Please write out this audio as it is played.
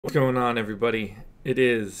What's going on, everybody? It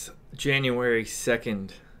is January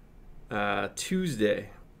 2nd, Tuesday,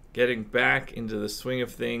 getting back into the swing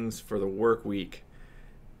of things for the work week.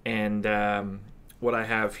 And what I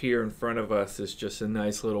have here in front of us is just a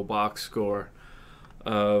nice little box score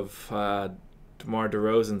of DeMar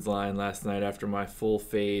DeRozan's line last night after my full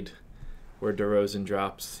fade, where DeRozan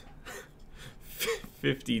drops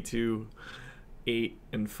 52, 8,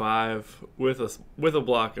 and 5 with a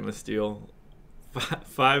block and a steal.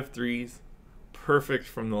 5 threes, perfect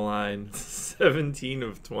from the line, 17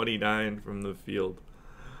 of 29 from the field.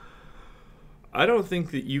 I don't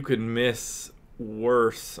think that you could miss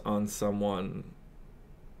worse on someone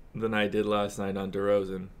than I did last night on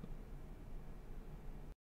DeRozan.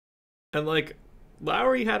 And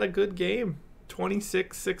Lowry had a good game,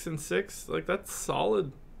 26, 6 and 6. That's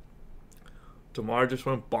solid. DeMar just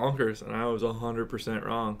went bonkers, and I was 100%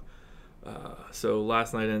 wrong. So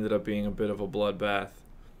last night ended up being a bit of a bloodbath.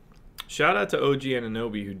 Shout out to OG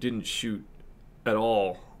Anunoby, who didn't shoot at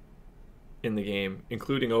all in the game,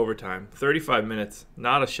 including overtime. 35 minutes,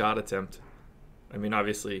 not a shot attempt. I mean,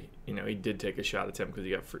 obviously, he did take a shot attempt because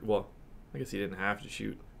he got free. Well, I guess he didn't have to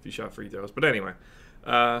shoot if he shot free throws. But anyway,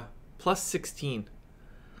 plus 16.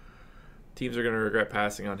 Teams are going to regret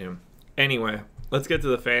passing on him. Anyway, let's get to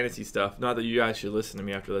the fantasy stuff. Not that you guys should listen to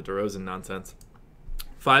me after the DeRozan nonsense.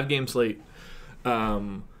 5-game slate,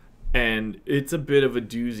 and it's a bit of a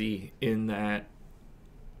doozy in that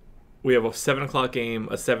we have a 7 o'clock game,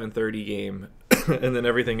 a 7:30 game, and then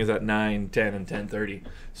everything is at 9, 10, and 10:30.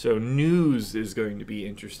 So news is going to be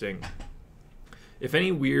interesting. If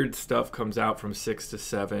any weird stuff comes out from 6 to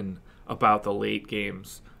 7 about the late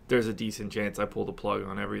games, there's a decent chance I pull the plug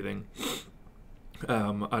on everything.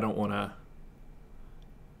 I don't want to.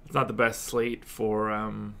 It's not the best slate for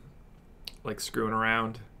screwing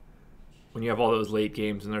around when you have all those late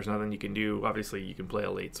games and there's nothing you can do. Obviously you can play a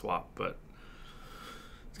late swap, but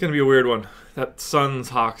it's going to be a weird one. That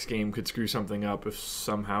Suns-Hawks game could screw something up if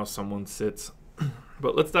somehow someone sits.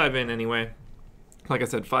 But let's dive in anyway. Like I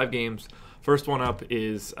said, 5 games. First one up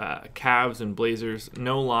is Cavs and Blazers.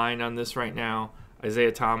 No line on this right now.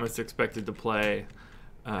 Isaiah Thomas expected to play,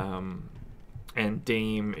 and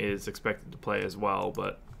Dame is expected to play as well,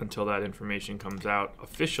 but until that information comes out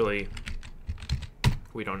officially,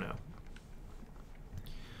 we don't know.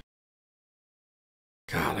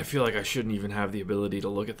 God, I feel like I shouldn't even have the ability to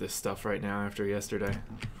look at this stuff right now after yesterday.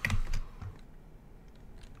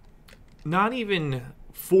 Not even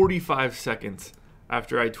 45 seconds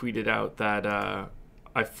after I tweeted out that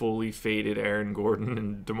I fully faded Aaron Gordon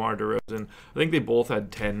and DeMar DeRozan. I think they both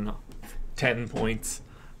had 10 points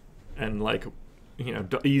and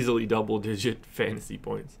easily double-digit fantasy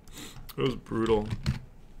points. It was brutal.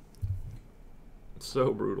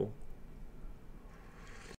 So brutal.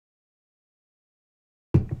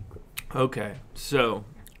 Okay, so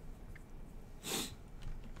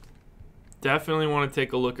definitely want to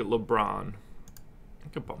take a look at LeBron. I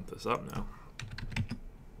could bump this up now.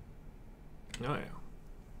 Oh, yeah.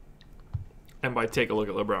 And by take a look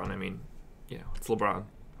at LeBron, I mean, it's LeBron.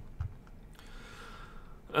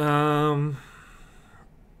 I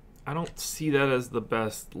don't see that as the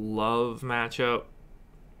best Love matchup.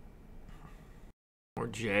 Or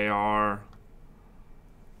JR.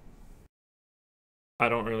 I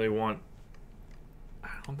don't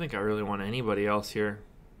think I really want anybody else here.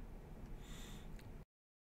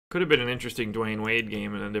 Could have been an interesting Dwayne Wade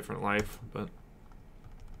game in a different life, but.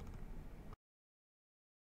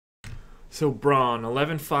 So Braun,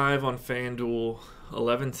 11-5 on FanDuel,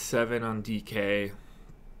 11-7 on DK.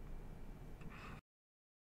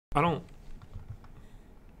 I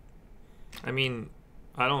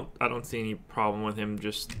don't see any problem with him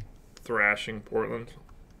just thrashing Portland.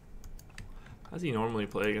 How does he normally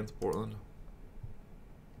play against Portland?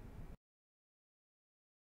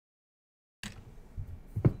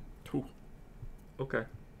 Ooh. Okay.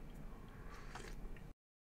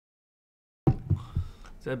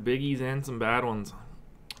 He's had biggies and some bad ones.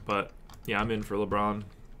 But, yeah, I'm in for LeBron.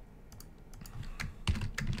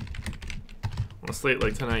 On a slate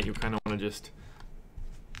like tonight, you kind of want to just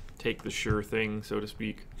take the sure thing, so to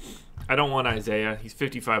speak. I don't want Isaiah. He's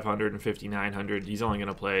 5,500 and 5,900. He's only going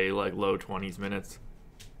to play low 20s minutes.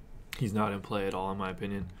 He's not in play at all, in my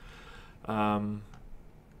opinion. Love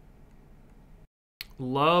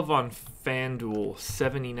on FanDuel,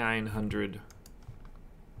 7,900.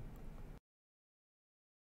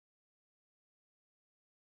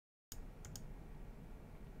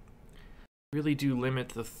 Really do limit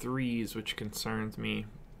the threes, which concerns me.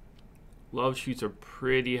 Love shoots a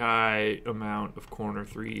pretty high amount of corner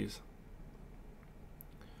threes.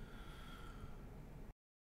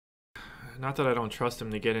 Not that I don't trust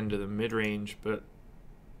him to get into the mid-range, but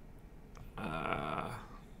I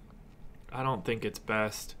don't think it's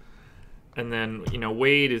best. And then,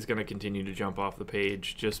 Wade is going to continue to jump off the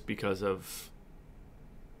page just because of,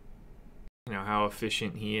 how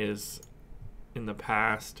efficient he is in the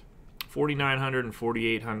past. 4,900 and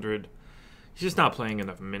 4,800. He's just not playing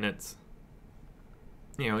enough minutes.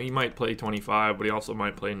 He might play 25, but he also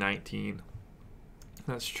might play 19.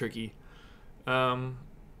 That's tricky. I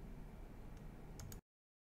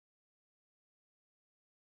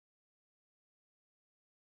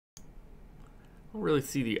don't really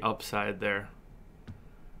see the upside there.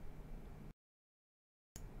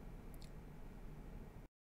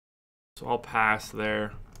 So I'll pass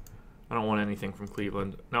there. I don't want anything from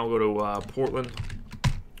Cleveland. Now we'll go to Portland.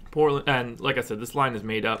 Portland, and like I said, this line is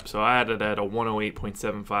made up, so I had it at a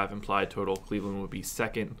 108.75 implied total. Cleveland would be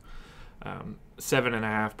second.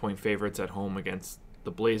 7.5 point favorites at home against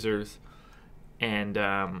the Blazers. And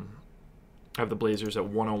I have the Blazers at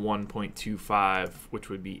 101.25, which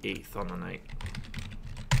would be 8th on the night.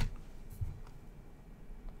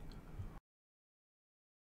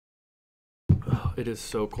 Oh, it is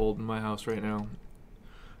so cold in my house right now.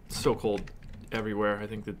 It's so cold everywhere. I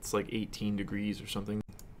think it's like 18 degrees or something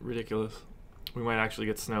ridiculous. We might actually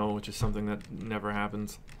get snow, which is something that never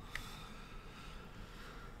happens.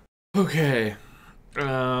 Okay.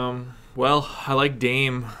 Well, I like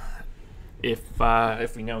Dame if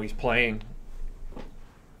we know he's playing.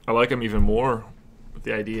 I like him even more with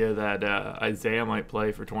the idea that Isaiah might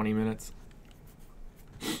play for 20 minutes.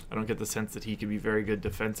 I don't get the sense that he could be very good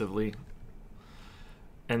defensively.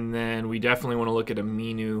 And then we definitely want to look at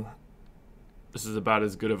Aminu. This is about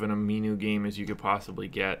as good of an Aminu game as you could possibly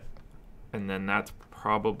get. And then that's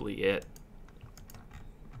probably it.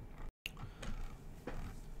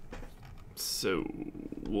 So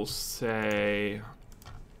we'll say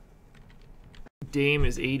Dame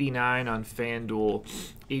is 89 on FanDuel,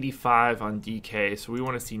 85 on DK. So we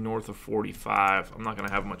want to see north of 45. I'm not going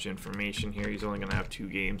to have much information here. He's only going to have 2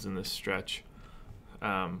 games in this stretch.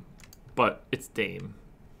 But it's Dame.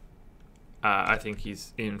 I think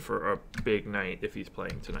he's in for a big night if he's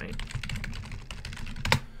playing tonight.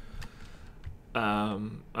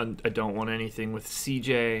 I don't want anything with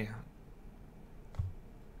CJ.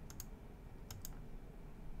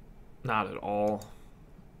 Not at all.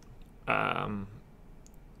 I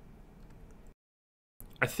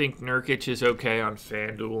think Nurkic is okay on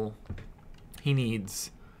FanDuel. He needs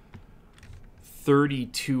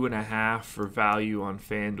 32.5 for value on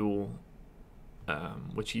FanDuel,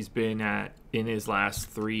 which he's been at in his last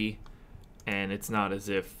 3, and it's not as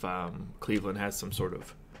if Cleveland has some sort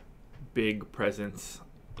of big presence.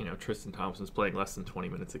 Tristan Thompson's playing less than 20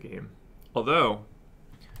 minutes a game. Although,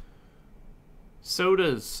 so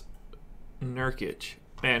does Nurkic.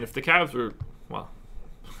 Man, if the Cavs were, well,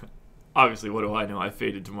 obviously, what do I know? I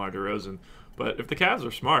faded DeMar DeRozan. But if the Cavs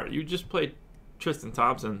were smart, you just play Tristan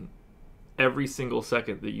Thompson every single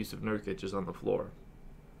second that Yusuf Nurkic is on the floor.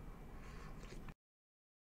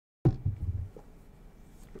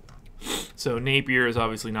 So Napier is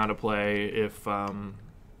obviously not a play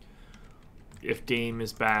if Dame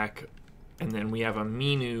is back. And then we have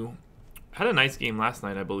Aminu. Had a nice game last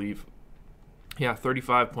night, I believe. Yeah,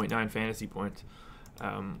 35.9 fantasy points.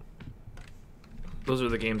 Those are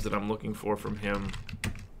the games that I'm looking for from him.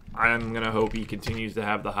 I'm going to hope he continues to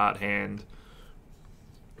have the hot hand.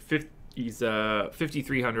 He's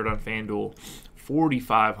 5,300 on FanDuel,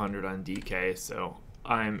 4,500 on DK, so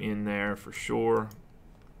I'm in there for sure.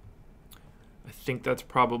 I think that's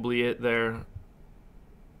probably it there.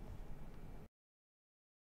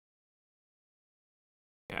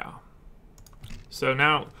 Yeah. So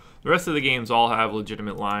now the rest of the games all have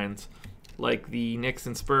legitimate lines, like the Knicks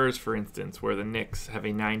and Spurs, for instance, where the Knicks have a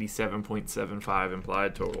 97.75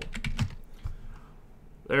 implied total.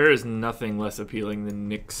 There is nothing less appealing than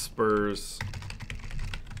Knicks Spurs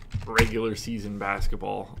regular season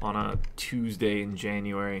basketball on a Tuesday in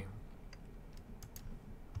January.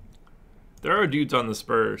 There are dudes on the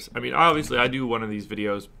Spurs. I mean, obviously, I do one of these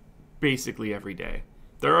videos basically every day.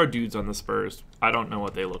 There are dudes on the Spurs. I don't know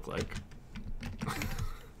what they look like.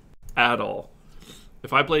 At all.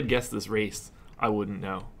 If I played Guess This Race, I wouldn't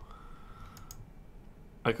know.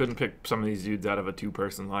 I couldn't pick some of these dudes out of a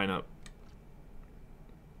 2-person lineup.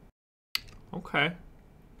 Okay.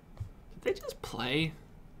 Did they just play?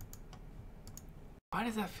 Why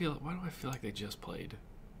do I feel like they just played?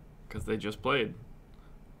 Because they just played.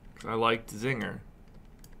 Because I liked Zinger.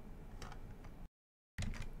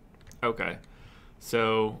 Okay.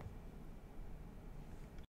 So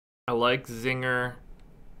I like Zinger.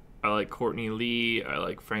 I like Courtney Lee. I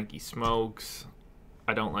like Frankie Smokes.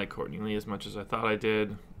 I don't like Courtney Lee as much as I thought I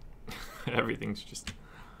did. Everything's just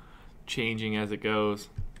changing as it goes.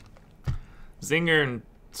 Zinger and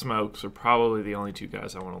Smokes are probably the only two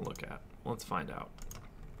guys I want to look at. Let's find out.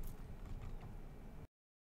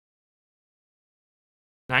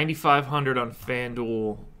 9,500 on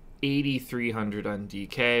FanDuel, 8,300 on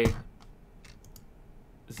DK.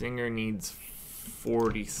 Zinger needs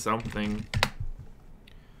 40-something.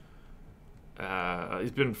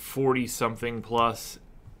 He's been 40-something plus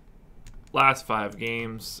last 5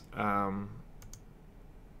 games. I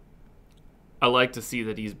like to see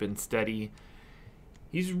that he's been steady.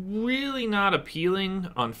 He's really not appealing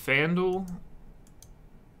on FanDuel.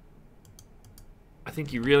 I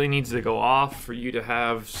think he really needs to go off for you to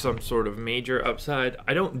have some sort of major upside.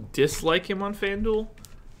 I don't dislike him on FanDuel,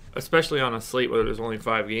 especially on a slate where there's only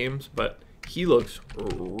 5 games, but he looks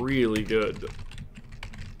really good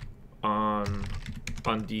on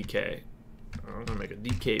DK. I'm gonna make a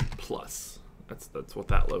DK plus. That's what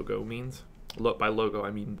that logo means. By logo, I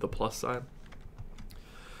mean the plus sign.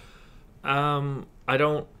 I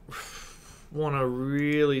don't want to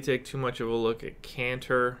really take too much of a look at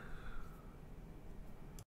Cantor.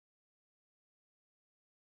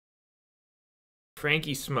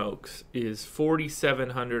 Frankie Smokes is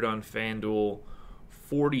 4,700 on FanDuel,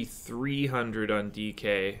 4,300 on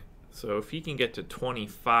DK. So if he can get to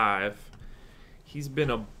 25, he's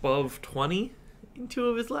been above 20 in 2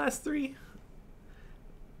 of his last 3.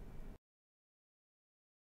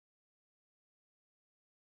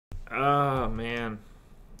 Oh, man.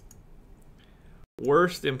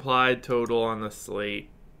 Worst implied total on the slate.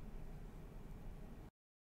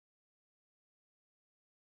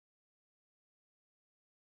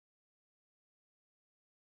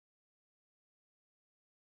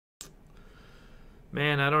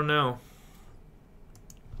 Man, I don't know.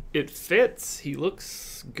 It fits. He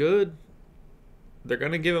looks good. They're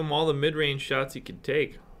going to give him all the mid-range shots he could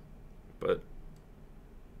take. But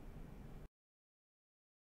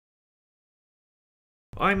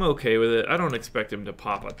I'm okay with it. I don't expect him to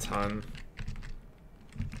pop a ton.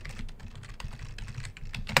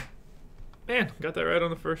 Man, got that right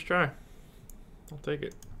on the first try. I'll take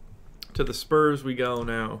it. To the Spurs we go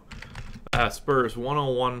now. Spurs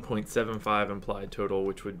 101.75 implied total,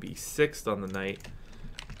 which would be 6th on the night.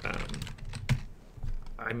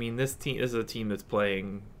 I mean, this is a team that's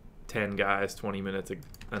playing 10 guys 20 minutes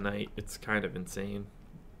a night. It's kind of insane.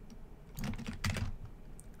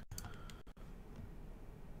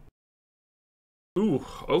 Ooh,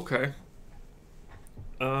 okay.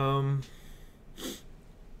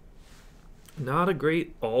 Not a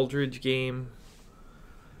great Aldridge game.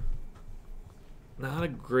 Not a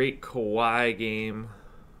great Kawhi game.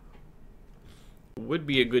 Would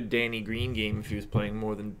be a good Danny Green game if he was playing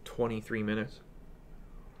more than 23 minutes.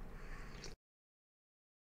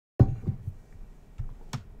 I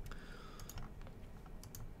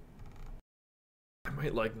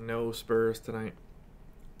might like no Spurs tonight.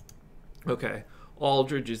 Okay.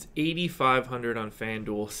 Aldridge is 8,500 on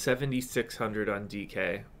FanDuel, 7,600 on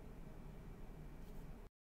DK.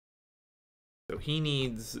 So he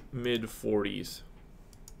needs mid-40s.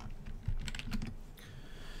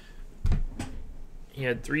 He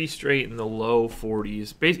had 3 straight in the low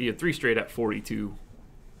 40s. Basically, he had 3 straight at 42.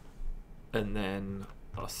 And then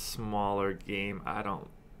a smaller game.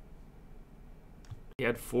 He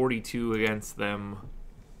had 42 against them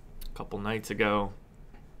a couple nights ago.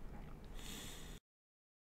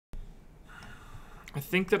 I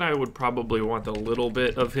think that I would probably want a little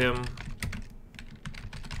bit of him.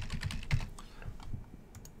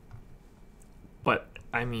 But,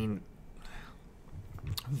 I mean,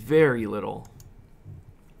 very little.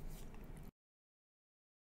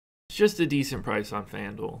 It's just a decent price on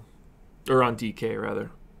FanDuel. Or on DK,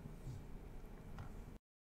 rather.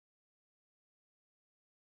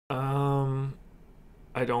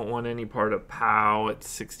 I don't want any part of Powell at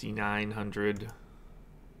 6,900.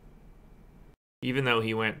 Even though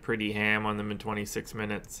he went pretty ham on them in 26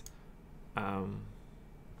 minutes. I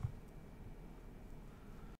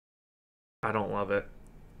don't love it.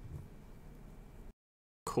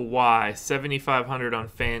 Kawhi, 7,500 on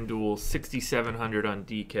FanDuel, 6,700 on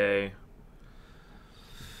DK.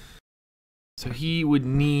 So he would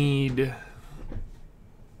need,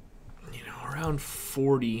 around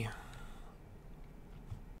 40.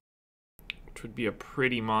 Which would be a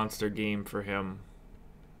pretty monster game for him.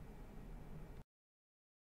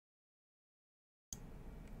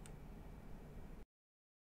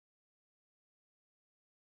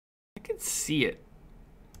 I could see it,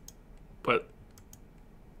 but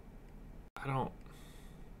I don't.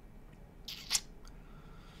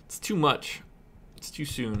 It's too much. It's too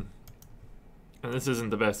soon. And this isn't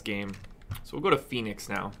the best game. So we'll go to Phoenix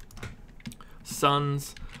now.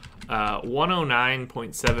 Suns,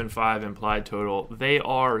 109.75 implied total. They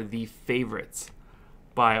are the favorites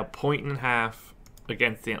by 1.5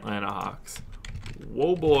 against the Atlanta Hawks.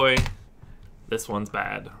 Whoa, boy. This one's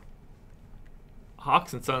bad.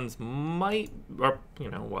 Hawks and Suns might, are, you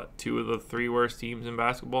know what, 2 of the 3 worst teams in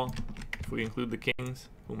basketball. If we include the Kings.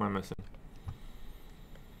 Who am I missing?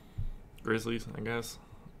 Grizzlies, I guess.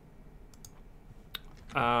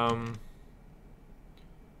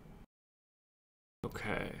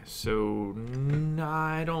 Okay, so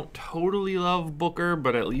I don't totally love Booker,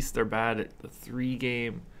 but at least they're bad at the 3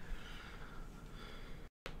 game.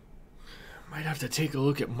 Might have to take a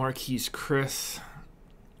look at Marquise Chris.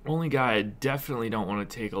 Only guy I definitely don't want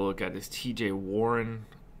to take a look at is TJ Warren.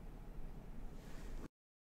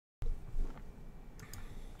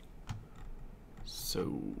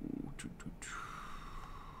 So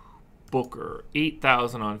Booker,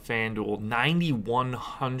 8,000 on FanDuel,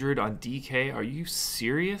 9,100 on DK. Are you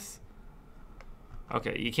serious?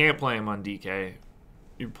 Okay, you can't play him on DK.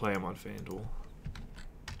 You play him on FanDuel.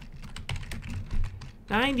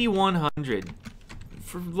 9,100.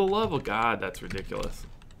 For the love of God, that's ridiculous.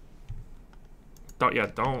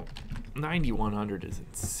 Don't. 9,100 is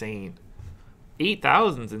insane.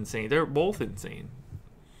 8,000 is insane. They're both insane.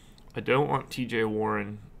 I don't want TJ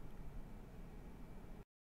Warren.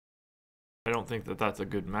 I don't think that that's a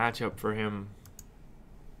good matchup for him.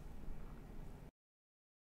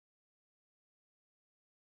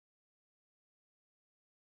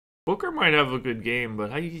 Booker might have a good game,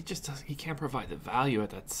 but he can't provide the value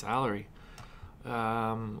at that salary.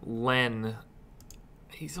 Len,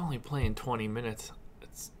 he's only playing 20 minutes.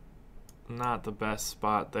 It's not the best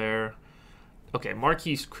spot there. Okay,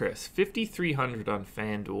 Marquise Chris, 5,300 on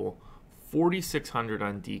FanDuel, 4,600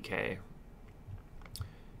 on DK.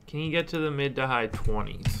 Can you get to the mid to high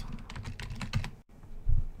 20s?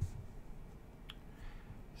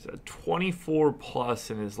 He's at 24 plus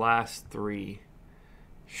in his last 3.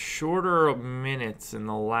 Shorter of minutes in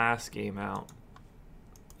the last game out.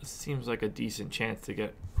 This seems like a decent chance to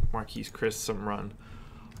get Marquise Chris some run.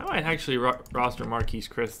 I might actually roster Marquise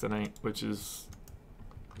Chris tonight, which is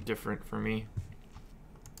different for me.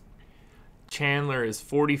 Chandler is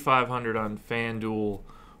 4,500 on FanDuel,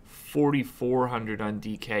 4,400 on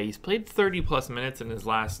DK. He's played 30 plus minutes in his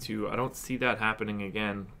last 2. I don't see that happening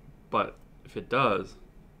again, but if it does,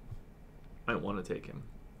 I might want to take him.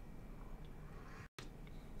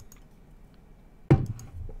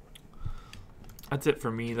 That's it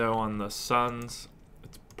for me though on the Suns.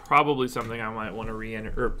 It's probably something I might want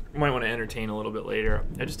to entertain a little bit later.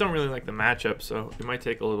 I just don't really like the matchup, so it might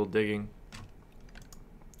take a little digging.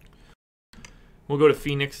 We'll go to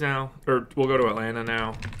Phoenix now, or we'll go to Atlanta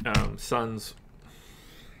now. Suns.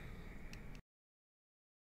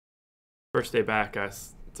 First day back,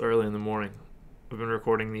 guys. It's early in the morning. I've been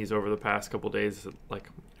recording these over the past couple days, like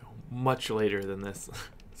much later than this.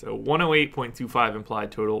 So 108.25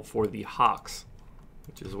 implied total for the Hawks,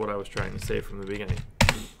 which is what I was trying to say from the beginning.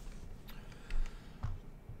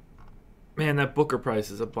 Man, that Booker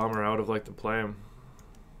price is a bummer. I would have liked to play him.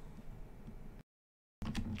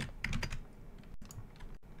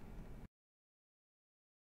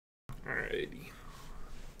 Alrighty.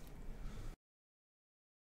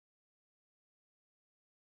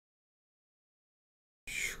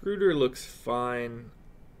 Schroeder looks fine,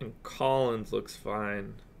 and Collins looks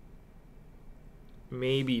fine.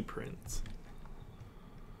 Maybe Prince.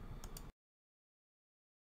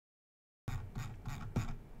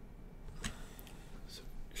 So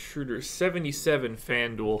Schroeder 77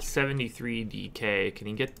 FanDuel, 73 DK. Can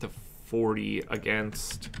he get to 40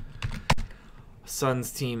 against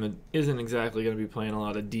Suns team that isn't exactly going to be playing a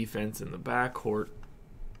lot of defense in the backcourt?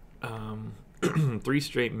 3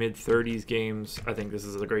 straight mid-30s games. I think this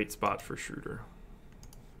is a great spot for Schroeder.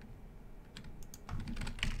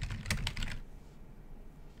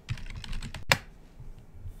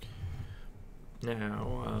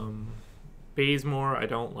 Now, Bazemore, I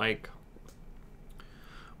don't like.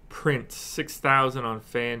 Prince, 6,000 on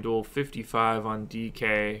FanDuel, 55 on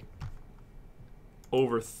DK.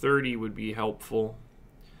 Over 30 would be helpful.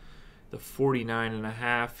 The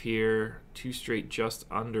 49.5 here, 2 straight just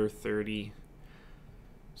under 30.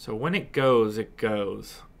 So when it goes, it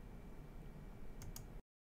goes.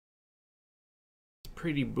 It's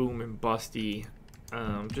pretty boom and busty.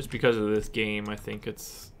 Just because of this game, I think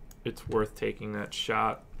it's worth taking that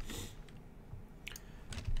shot.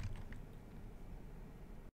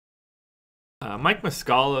 Mike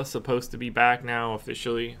Muscala is supposed to be back now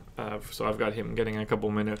officially, so I've got him getting a couple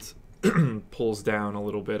minutes. Pulls down a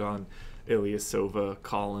little bit on Ilyasova,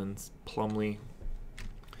 Collins, Plumlee.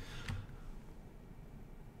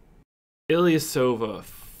 Ilyasova,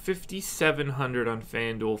 5,700 on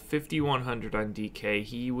FanDuel, 5,100 on DK.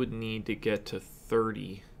 He would need to get to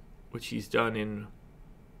 30, which he's done in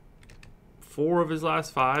 4 of his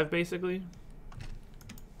last 5, basically.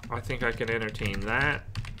 I think I can entertain that.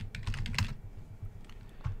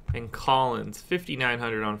 And Collins,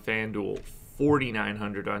 5,900 on FanDuel,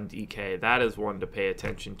 4,900 on DK. That is one to pay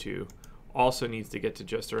attention to. Also needs to get to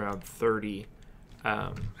just around 30.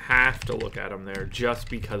 Have to look at him there just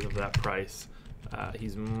because of that price.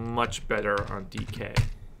 He's much better on DK.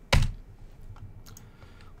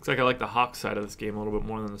 Looks like I like the Hawks side of this game a little bit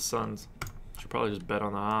more than the Suns. Should probably just bet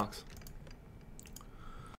on the Hawks.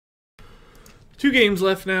 2 games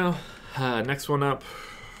left now. Next one up.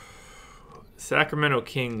 Sacramento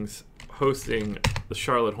Kings hosting the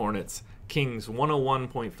Charlotte Hornets. Kings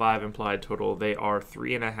 101.5 implied total. They are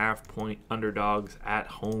 3.5 point underdogs at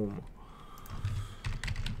home.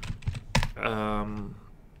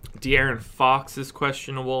 De'Aaron Fox is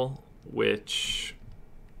questionable, which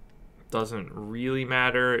doesn't really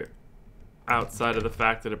matter outside of the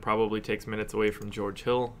fact that it probably takes minutes away from George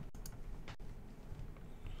Hill.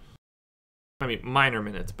 I mean, minor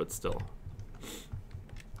minutes, but still.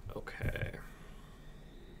 Okay.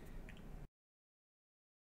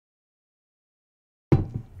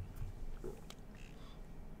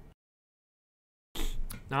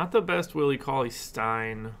 Not the best Willie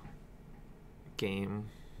Cauley-Stein game.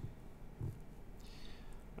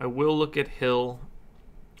 I will look at Hill.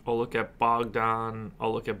 I'll look at Bogdan.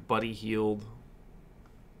 I'll look at Buddy Hield.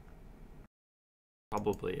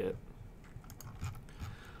 Probably it.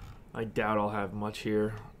 I doubt I'll have much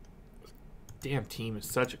here. Damn team is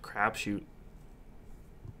such a crapshoot.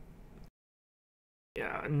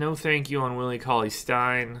 Yeah, no thank you on Willie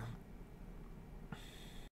Cauley-Stein.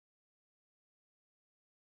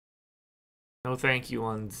 No thank you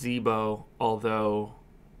on Zebo, although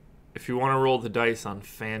if you want to roll the dice on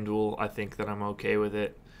FanDuel, I think that I'm okay with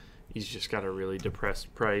it. He's just got a really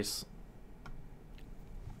depressed price.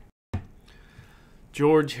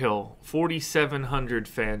 George Hill, 4,700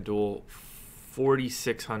 FanDuel,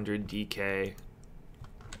 4,600 DK.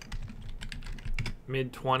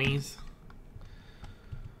 Mid-20s.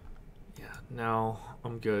 Yeah, no,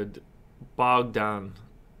 I'm good. Bogdan,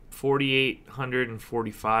 4,800 and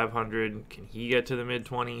 4,500. Can he get to the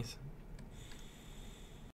mid-20s?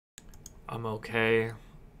 I'm okay.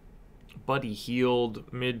 Buddy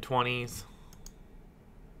Hield, mid-20s.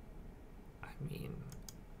 I mean,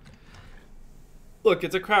 look,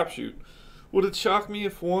 it's a crapshoot. Would it shock me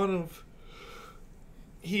if one of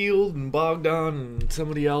Hield and Bogdan and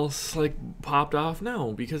somebody else like popped off?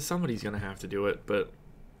 No, because somebody's gonna have to do it. But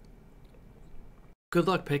good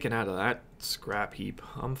luck picking out of that scrap heap.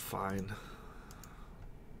 I'm fine.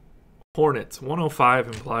 Hornets, 105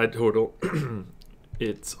 implied total.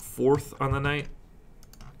 It's 4th on the night.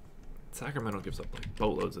 Sacramento gives up like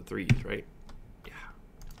boatloads of threes, right? Yeah.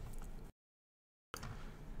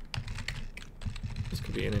 This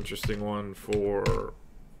could be an interesting one for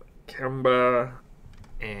Kemba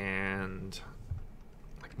and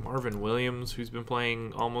like Marvin Williams, who's been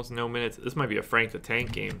playing almost no minutes. This might be a Frank the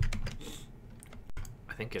Tank game.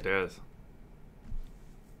 I think it is.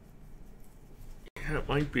 Yeah, it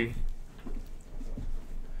might be.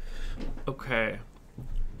 Okay.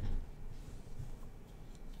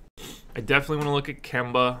 I definitely want to look at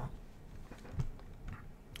Kemba.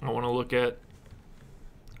 I want to look at...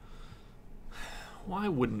 Why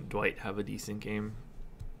wouldn't Dwight have a decent game?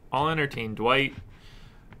 I'll entertain Dwight.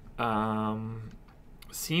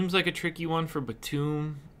 Seems like a tricky one for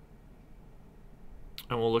Batum.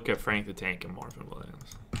 And we'll look at Frank the Tank and Marvin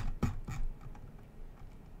Williams.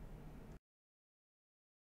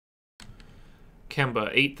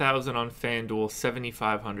 Kemba, 8,000 on FanDuel,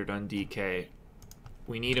 7,500 on DK.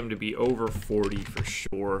 We need him to be over 40 for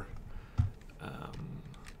sure.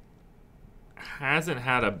 Hasn't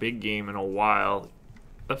had a big game in a while.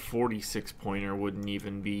 A 46-pointer wouldn't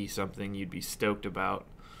even be something you'd be stoked about.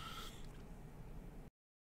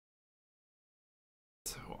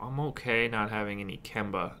 So I'm okay not having any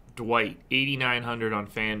Kemba. Dwight, 8,900 on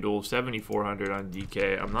FanDuel, 7,400 on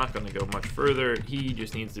DK. I'm not going to go much further. He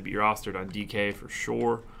just needs to be rostered on DK for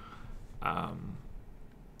sure.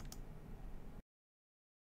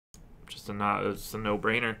 It's a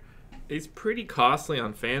no-brainer. It's pretty costly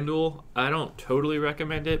on FanDuel. I don't totally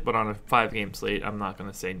recommend it, but on a 5-game slate, I'm not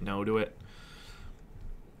going to say no to it.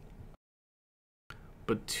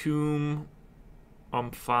 Batum,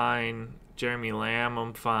 I'm fine. Jeremy Lamb,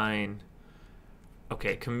 I'm fine.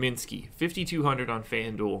 Okay, Kaminsky, 5,200 on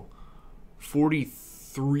FanDuel,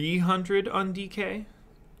 4,300 on DK.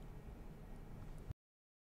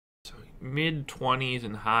 So mid-20s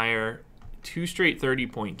and higher. 2 straight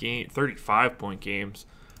 30-point game, 35-point games.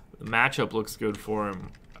 The matchup looks good for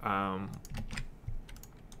him.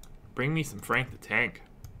 Bring me some Frank the Tank.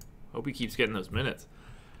 Hope he keeps getting those minutes.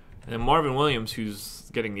 And then Marvin Williams, who's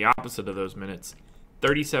getting the opposite of those minutes.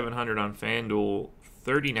 3,700 on FanDuel,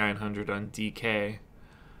 3,900 on DK.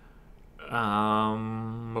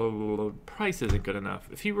 Price isn't good enough.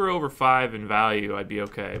 If he were over 5 in value, I'd be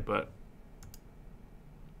okay, but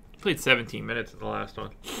he played 17 minutes in the last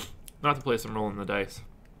one. Not to play some rolling the dice.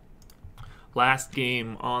 Last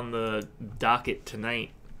game on the docket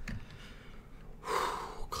tonight.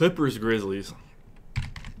 Clippers Grizzlies.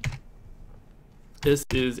 This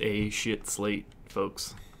is a shit slate,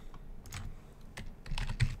 folks.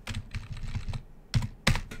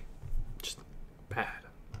 Just bad.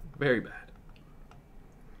 Very bad.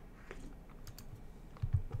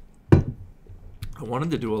 I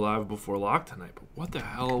wanted to do a live before lock tonight, but what the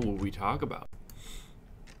hell will we talk about?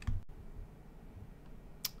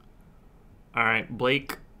 All right,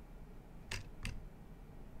 Blake.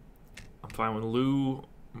 I'm fine with Lou.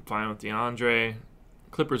 I'm fine with DeAndre.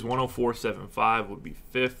 Clippers 104.75 would be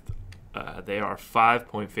 5th. They are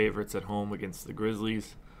 5-point favorites at home against the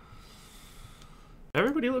Grizzlies.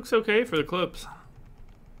 Everybody looks okay for the Clips.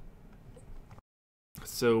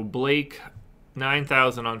 So Blake,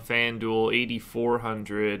 9,000 on FanDuel,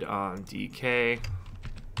 8,400 on DK.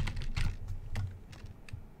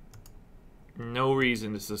 No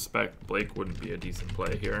reason to suspect Blake wouldn't be a decent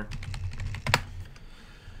play here.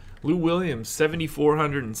 Lou Williams,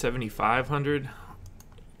 7,400 and 7,500.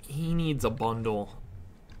 He needs a bundle.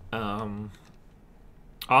 Austin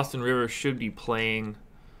Rivers should be playing.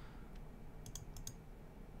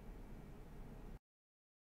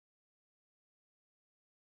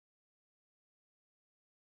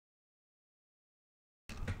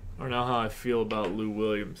 I don't know how I feel about Lou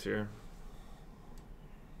Williams here.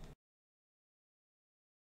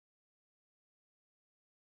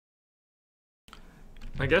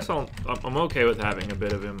 I guess I'm okay with having a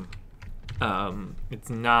bit of him. It's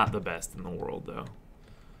not the best in the world, though.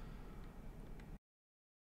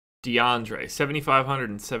 DeAndre, 7,500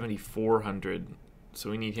 and 7,400.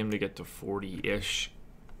 So we need him to get to 40-ish.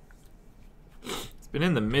 It's been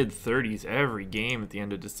in the mid-30s every game at the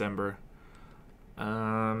end of December.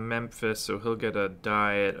 Memphis, so he'll get a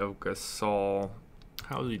diet of Gasol.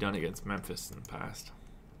 How has he done against Memphis in the past?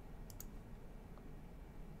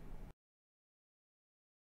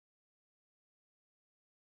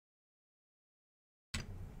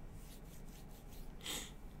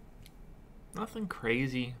 Nothing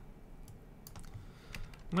crazy.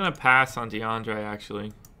 I'm going to pass on DeAndre,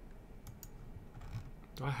 actually.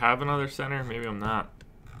 Do I have another center? Maybe I'm not.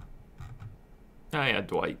 Oh, yeah,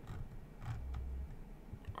 Dwight.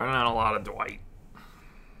 Running out a lot of Dwight.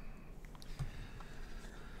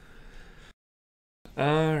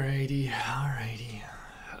 Alrighty.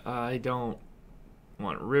 I don't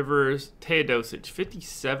want Rivers. Teodosic,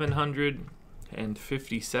 5,700 and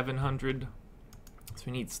 5,700. So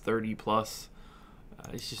he needs 30 plus.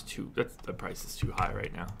 It's just the price is too high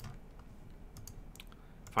right now.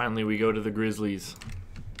 Finally, we go to the Grizzlies.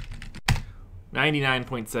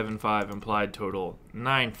 99.75 implied total.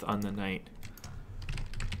 9th on the night.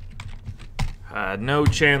 No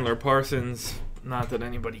Chandler Parsons. Not that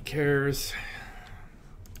anybody cares.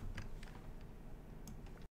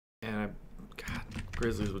 And God,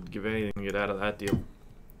 Grizzlies would give anything to get out of that deal.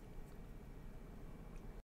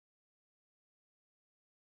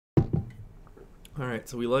 All right,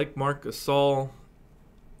 so we like Marc Gasol.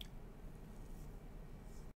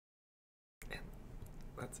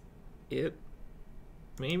 That's it,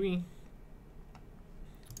 maybe.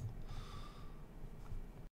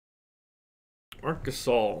 Marc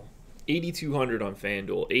Gasol, 8,200 on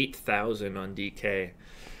FanDuel, 8,000 on DK.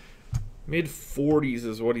 Mid 40s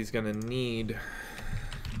is what he's gonna need.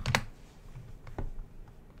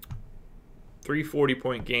 3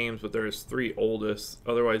 40-point games, but there's 3 oldest.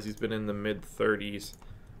 Otherwise, he's been in the mid 30s.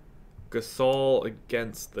 Gasol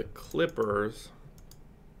against the Clippers.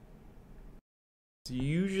 It's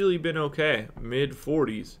usually been okay, mid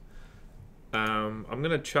 40s. I'm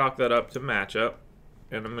gonna chalk that up to matchup.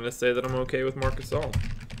 And I'm going to say that I'm okay with Marc Gasol.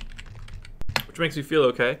 Which makes me feel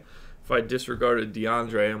okay. If I disregarded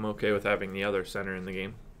DeAndre, I'm okay with having the other center in the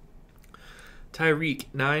game. Tyreek,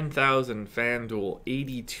 9,000 FanDuel,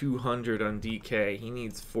 8,200 on DK. He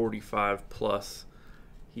needs 45 plus.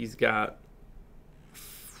 He's got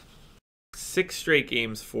 6 straight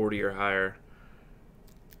games 40 or higher.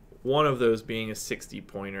 One of those being a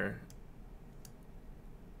 60-pointer.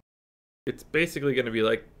 It's basically going to be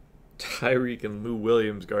like Tyreek and Lou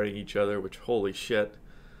Williams guarding each other, which, holy shit.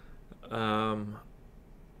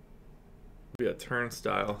 Be a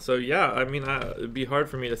turnstile. So yeah, I mean, it'd be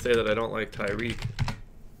hard for me to say that I don't like Tyreek.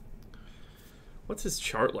 What's his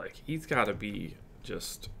chart like? He's got to be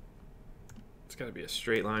just. It's got to be a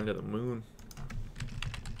straight line to the moon.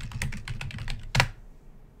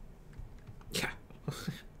 Yeah.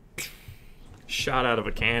 Shot out of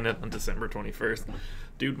a cannon on December 21st.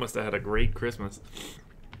 Dude must have had a great Christmas.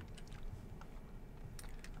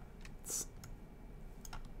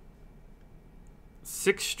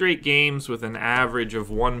 6 straight games with an average of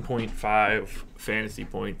 1.5 fantasy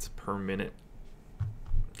points per minute.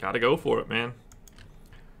 Gotta go for it, man.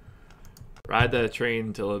 Ride that train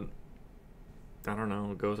until it, I don't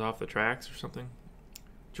know, goes off the tracks or something.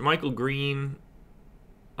 Jermichael Green,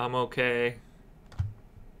 I'm okay.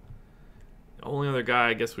 The only other guy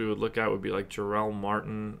I guess we would look at would be like Jarrell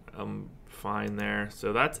Martin. I'm fine there.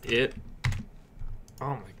 So that's it.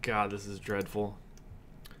 Oh my God, this is dreadful.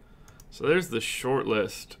 So there's the short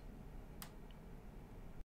list.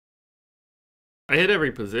 I hit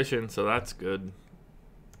every position, so that's good.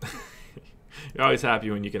 You're always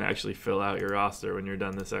happy when you can actually fill out your roster when you're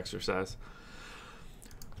done this exercise.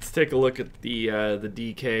 Let's take a look at the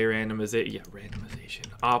DK randomization. Yeah, randomization,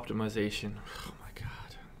 optimization. Oh my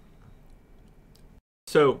God.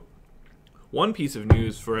 So, one piece of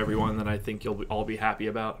news for everyone that I think you'll all be happy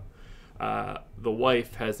about. The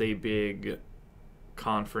wife has a big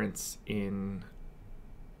conference in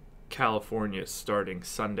California starting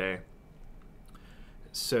Sunday.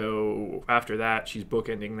 So after that, she's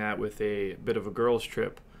bookending that with a bit of a girls'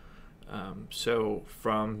 trip. So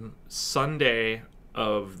from Sunday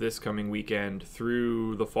of this coming weekend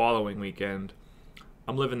through the following weekend,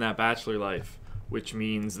 I'm living that bachelor life, which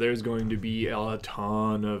means there's going to be a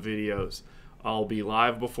ton of videos. I'll be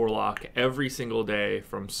live before lock every single day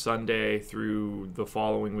from Sunday through the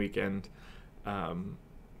following weekend,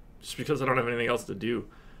 just because I don't have anything else to do.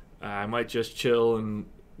 I might just chill and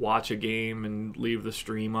watch a game and leave the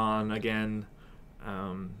stream on again.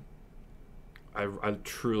 I'm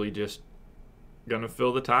truly just gonna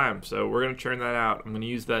fill the time, so we're gonna churn that out. I'm gonna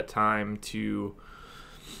use that time to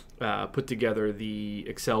put together the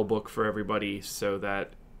Excel book for everybody so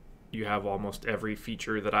that you have almost every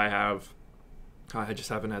feature that I have. I just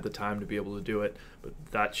haven't had the time to be able to do it, but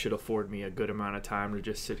that should afford me a good amount of time to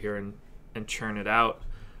just sit here and churn it out.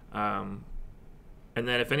 And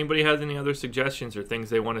then if anybody has any other suggestions or things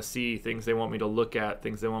they want to see, things they want me to look at,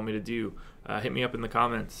 things they want me to do, hit me up in the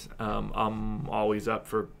comments. I'm always up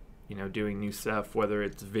for doing new stuff, whether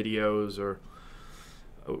it's videos or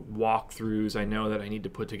walkthroughs. I know that I need to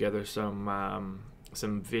put together some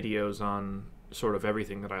videos on sort of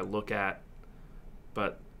everything that I look at,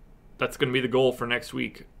 but that's going to be the goal for next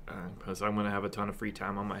week because I'm going to have a ton of free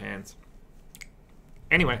time on my hands.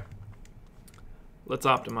 Anyway, let's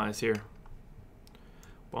optimize here.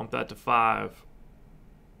 Bump that to 5.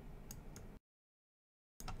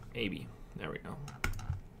 Maybe. There we go.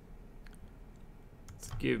 Let's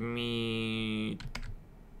give me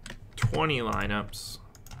 20 lineups.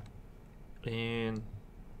 And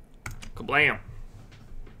kablam.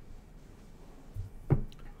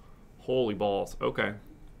 Holy balls. Okay.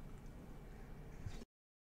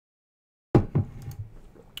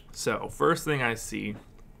 So, first thing I see,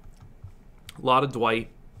 a lot of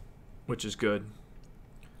Dwight, which is good.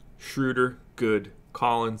 Schroeder, good.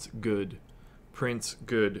 Collins, good. Prince,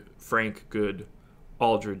 good. Frank, good.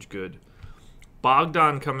 Aldridge, good.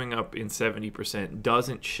 Bogdan coming up in 70%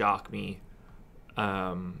 doesn't shock me.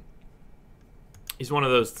 He's one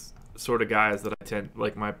of those sort of guys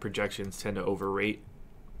that my projections tend to overrate.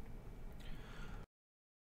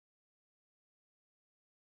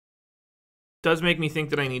 Does make me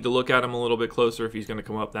think that I need to look at him a little bit closer if he's going to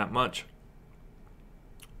come up that much.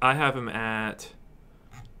 I have him at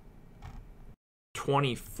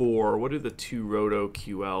 24. What do the 2 Roto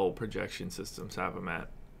QL projection systems have him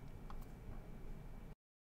at?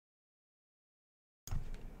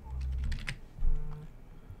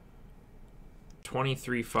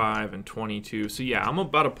 $23.5 and 22. So yeah, I'm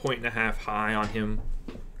about 1.5 points high on him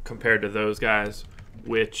compared to those guys,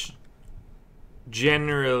 which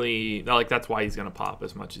generally, that's why he's going to pop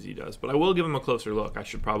as much as he does. But I will give him a closer look. I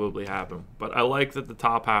should probably have him. But I like that the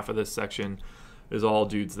top half of this section is all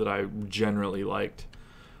dudes that I generally liked.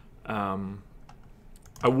 I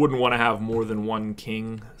wouldn't want to have more than one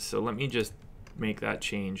king, so let me just make that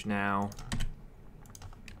change now.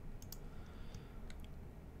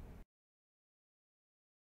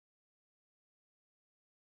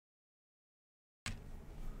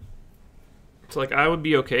 So I would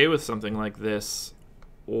be okay with something like this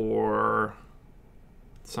or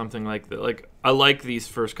something like that. I like these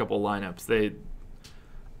first couple lineups.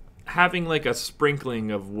 having like a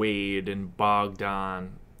sprinkling of Wade and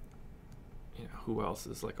Bogdan. You know, who else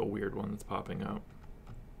is like a weird one that's popping up?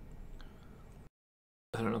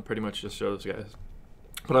 I don't know, pretty much just show those guys.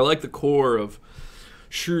 But I like the core of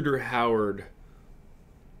Schroeder, Howard,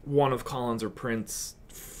 one of Collins or Prince,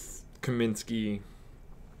 Kaminsky,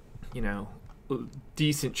 you know, a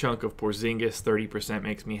decent chunk of Porzingis, 30%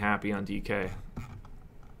 makes me happy on DK.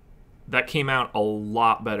 That came out a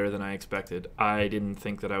lot better than I expected. I didn't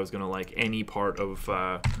think that I was going to like any part of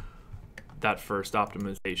that first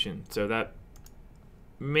optimization. So that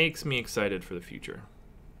makes me excited for the future.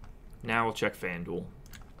 Now we'll check FanDuel.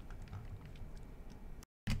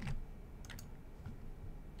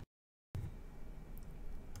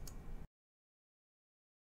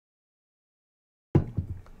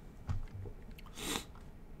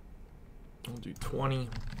 We'll do 20.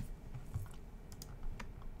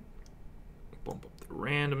 Bump up the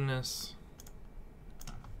randomness.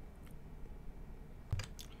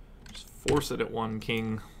 Just force it at 1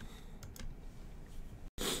 king.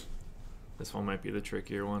 This one might be the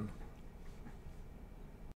trickier one.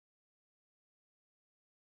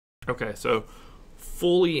 Okay, so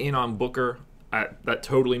fully in on Booker. That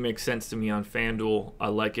totally makes sense to me on FanDuel. I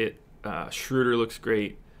like it. Schroeder looks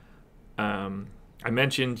great. I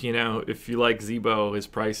mentioned, you know, if you like Zebo, his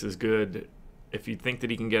price is good. If you think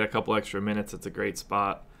that he can get a couple extra minutes, it's a great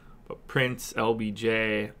spot. But Prince,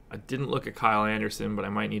 LBJ, I didn't look at Kyle Anderson, but I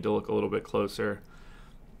might need to look a little bit closer.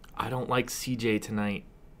 I don't like CJ tonight,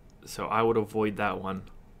 so I would avoid that one.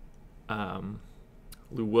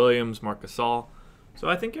 Lou Williams, Marc Gasol. So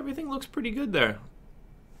I think everything looks pretty good there.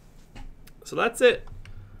 So that's it.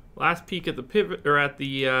 Last peek at the pivot or at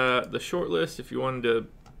the short list. If you wanted to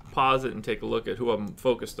pause it and take a look at who I'm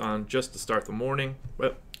focused on just to start the morning.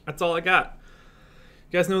 But that's all I got.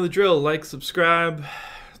 You guys know the drill. Like, subscribe,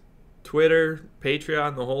 Twitter,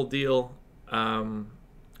 Patreon, the whole deal. And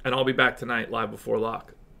I'll be back tonight live before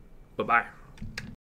lock. Bye-bye.